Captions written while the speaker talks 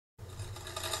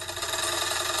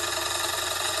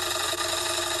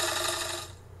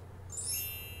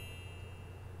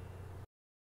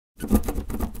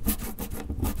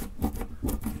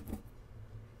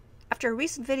After a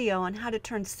recent video on how to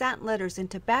turn satin letters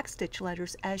into backstitch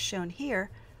letters as shown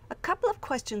here, a couple of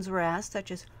questions were asked,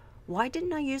 such as why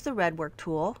didn't I use the Redwork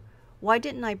tool, why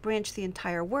didn't I branch the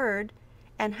entire word,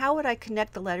 and how would I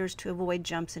connect the letters to avoid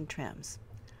jumps and trims.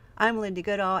 I'm Linda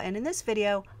Goodall, and in this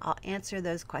video I'll answer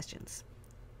those questions.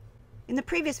 In the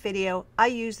previous video I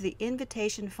used the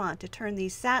invitation font to turn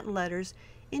these satin letters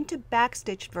into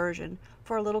backstitched version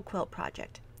for a little quilt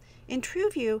project. In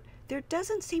TrueView, there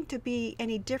doesn't seem to be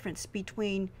any difference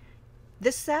between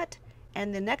this set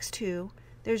and the next two.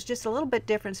 There's just a little bit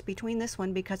difference between this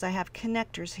one because I have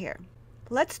connectors here.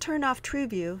 Let's turn off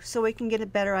TrueView so we can get a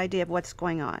better idea of what's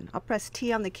going on. I'll press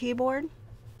T on the keyboard,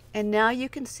 and now you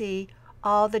can see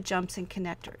all the jumps and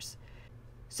connectors.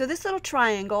 So this little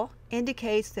triangle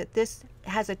indicates that this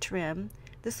has a trim.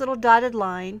 This little dotted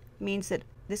line means that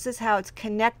this is how it's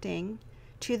connecting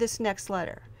to this next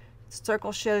letter. The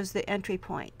circle shows the entry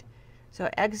point. So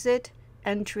exit,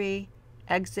 entry,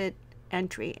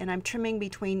 entry, and I'm trimming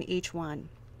between each one.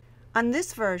 On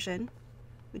this version,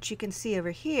 which you can see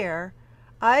over here,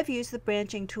 I've used the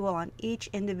branching tool on each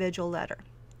individual letter.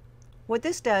 What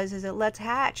this does is it lets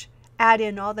Hatch add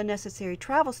in all the necessary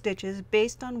travel stitches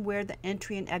based on where the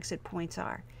entry and exit points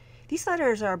are. These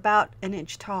letters are about an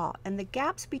inch tall, and the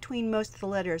gaps between most of the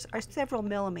letters are several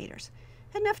millimeters,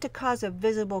 enough to cause a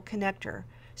visible connector,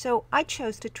 so I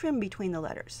chose to trim between the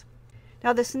letters.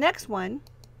 Now this next one,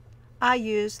 I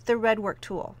used the Redwork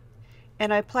tool,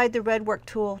 and I applied the Redwork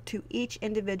tool to each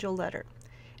individual letter.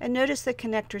 And notice the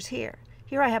connectors here.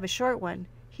 Here I have a short one,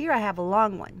 here I have a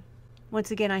long one. Once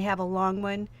again I have a long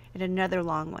one and another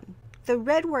long one. The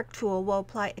Redwork tool will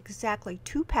apply exactly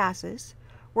 2 passes,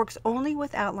 works only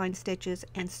with outline stitches,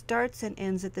 and starts and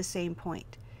ends at the same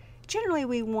point. Generally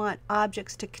we want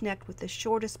objects to connect with the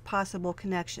shortest possible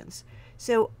connections.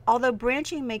 So although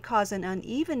branching may cause an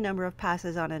uneven number of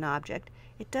passes on an object,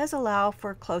 it does allow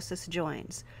for closest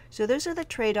joins. So those are the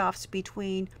trade-offs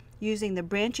between using the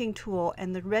branching tool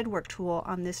and the Redwork tool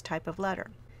on this type of letter.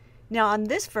 Now on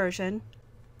this version,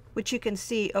 which you can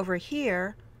see over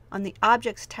here on the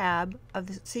Objects tab of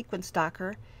the Sequence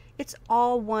Docker, it's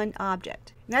all one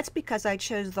object. And that's because I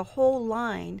chose the whole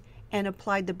line and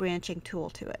applied the branching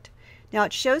tool to it. Now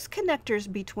it shows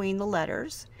connectors between the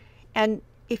letters, and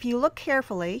if you look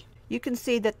carefully, you can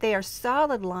see that they are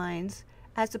solid lines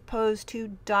as opposed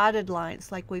to dotted lines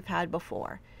like we've had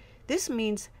before. This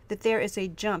means that there is a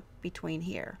jump between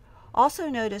here. Also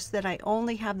notice that I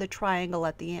only have the triangle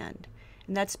at the end,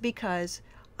 and that's because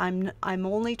I'm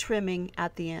only trimming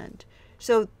at the end.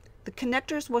 So the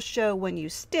connectors will show when you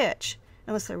stitch,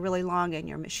 unless they're really long and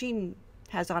your machine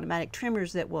has automatic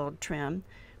trimmers that will trim.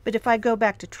 But if I go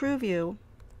back to TrueView,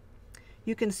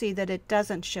 you can see that it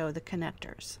doesn't show the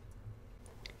connectors.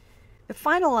 The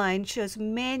final line shows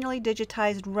manually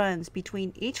digitized runs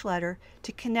between each letter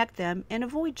to connect them and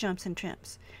avoid jumps and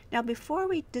trims. Now before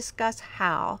we discuss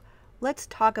how, let's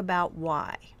talk about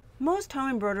why. Most home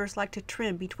embroiderers like to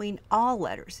trim between all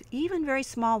letters, even very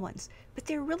small ones, but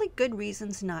there are really good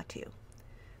reasons not to.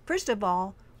 First of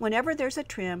all, whenever there's a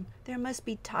trim, there must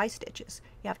be tie stitches.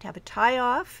 You have to have a tie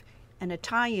off and a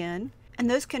tie in, and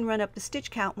those can run up the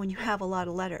stitch count when you have a lot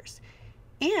of letters.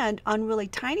 And on really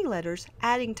tiny letters,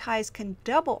 adding ties can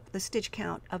double the stitch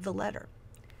count of the letter.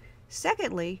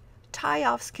 Secondly,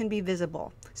 tie-offs can be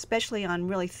visible, especially on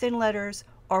really thin letters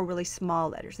or really small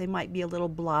letters. They might be a little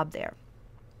blob there.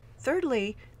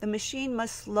 Thirdly, the machine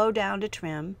must slow down to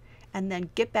trim and then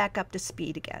get back up to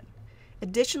speed again.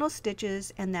 Additional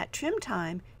stitches and that trim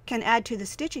time can add to the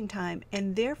stitching time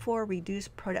and therefore reduce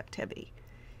productivity.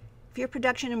 If you're a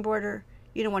production embroiderer,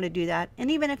 you don't want to do that.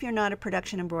 And even if you're not a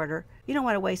production embroiderer, you don't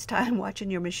want to waste time watching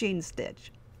your machine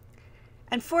stitch.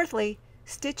 And fourthly,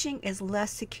 stitching is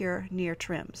less secure near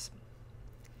trims.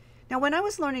 Now when I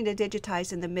was learning to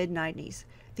digitize in the mid-90s,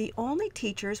 the only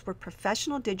teachers were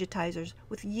professional digitizers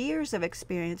with years of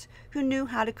experience who knew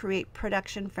how to create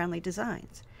production-friendly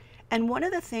designs. And one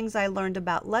of the things I learned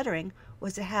about lettering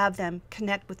was to have them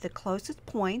connect with the closest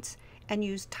points and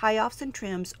use tie-offs and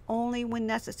trims only when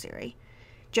necessary,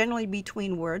 generally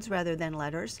between words rather than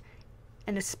letters,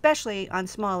 and especially on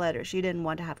small letters, you didn't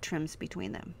want to have trims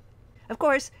between them. Of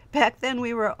course, back then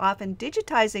we were often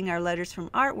digitizing our letters from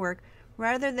artwork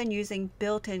rather than using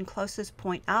built-in closest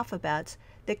point alphabets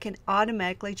that can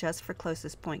automatically adjust for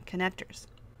closest point connectors.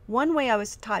 One way I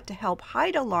was taught to help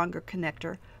hide a longer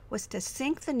connector was to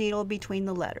sink the needle between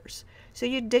the letters. So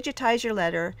you digitize your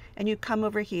letter and you come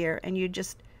over here and you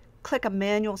just click a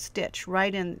manual stitch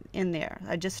right in there,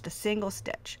 just a single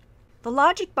stitch. The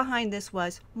logic behind this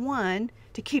was, 1,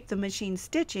 to keep the machine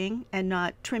stitching and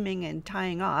not trimming and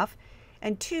tying off,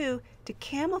 and 2, to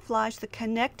camouflage the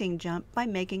connecting jump by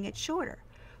making it shorter.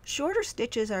 Shorter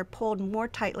stitches are pulled more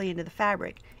tightly into the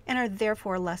fabric and are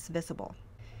therefore less visible.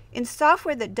 In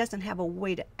software that doesn't have a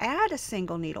way to add a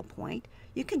single needle point,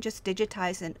 you can just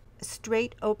digitize a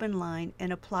straight open line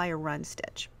and apply a run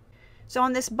stitch. So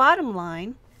on this bottom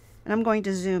line, and I'm going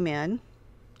to zoom in,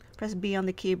 press B on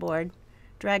the keyboard,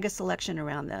 drag a selection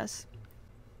around this.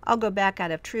 I'll go back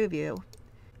out of True View.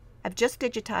 I've just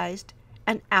digitized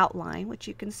an outline, which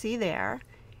you can see there,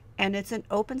 and it's an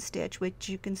open stitch, which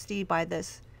you can see by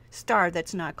this star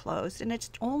that's not closed, and it's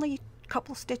only a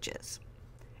couple stitches,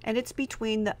 and it's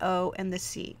between the O and the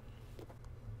C.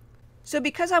 So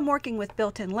because I'm working with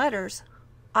built-in letters,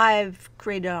 I've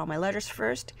created all my letters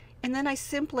first, and then I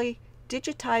simply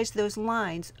digitize those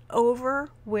lines over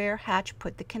where Hatch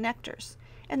put the connectors,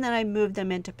 and then I move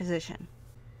them into position.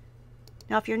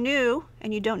 Now if you're new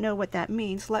and you don't know what that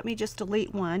means, let me just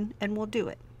delete one and we'll do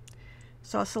it.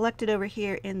 So I'll select it over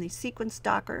here in the sequence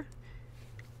docker,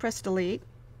 press delete,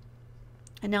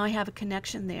 and now I have a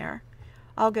connection there.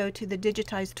 I'll go to the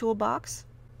Digitize toolbox,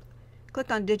 click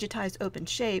on Digitize Open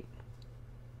Shape,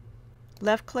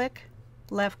 left click,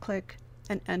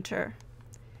 and enter.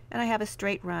 And I have a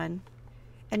straight run.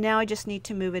 And now I just need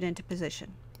to move it into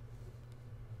position.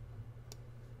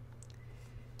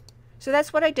 So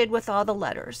that's what I did with all the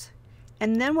letters.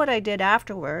 And then what I did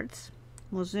afterwards,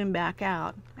 we'll zoom back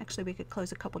out. Actually, we could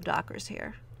close a couple dockers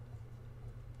here.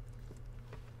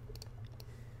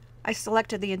 I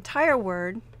selected the entire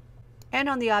word, and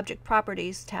on the Object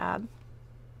Properties tab,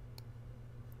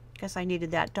 guess I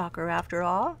needed that docker after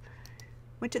all,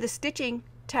 went to the Stitching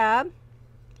tab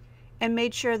and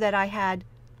made sure that I had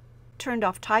turned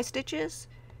off tie stitches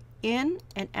in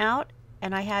and out,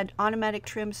 and I had automatic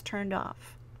trims turned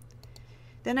off.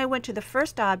 Then I went to the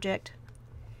first object,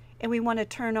 and we want to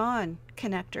turn on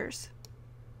connectors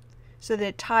so that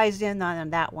it ties in on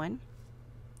that one.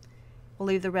 We'll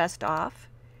leave the rest off,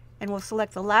 and we'll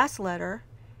select the last letter,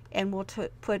 and we'll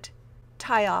put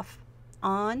tie off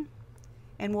on,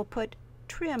 and we'll put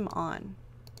trim on.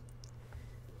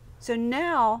 So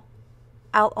now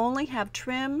I'll only have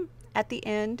trim at the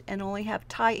end and only have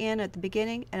tie in at the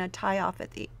beginning and a tie off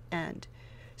at the end.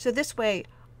 So this way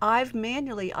I've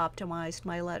manually optimized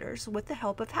my letters with the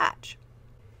help of Hatch.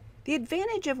 The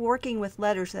advantage of working with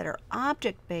letters that are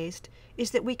object-based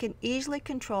is that we can easily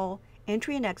control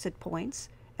entry and exit points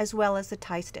as well as the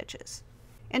tie stitches.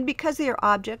 And because they are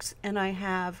objects and I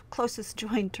have closest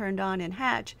join turned on in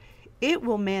Hatch, it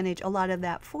will manage a lot of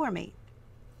that for me.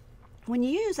 When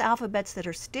you use alphabets that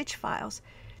are stitch files,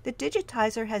 the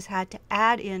digitizer has had to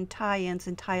add in tie-ins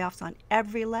and tie-offs on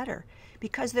every letter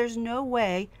because there's no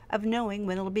way of knowing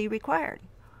when it'll be required.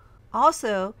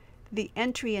 Also, the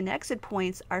entry and exit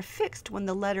points are fixed when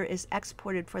the letter is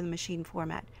exported for the machine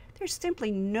format. There's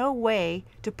simply no way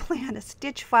to plan a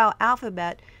stitch file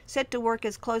alphabet set to work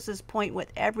as close as point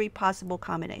with every possible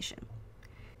combination.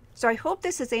 So I hope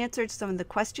this has answered some of the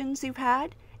questions you've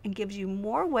had and gives you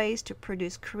more ways to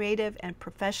produce creative and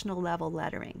professional level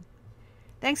lettering.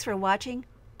 Thanks for watching.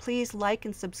 Please like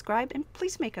and subscribe, and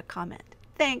please make a comment.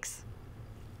 Thanks.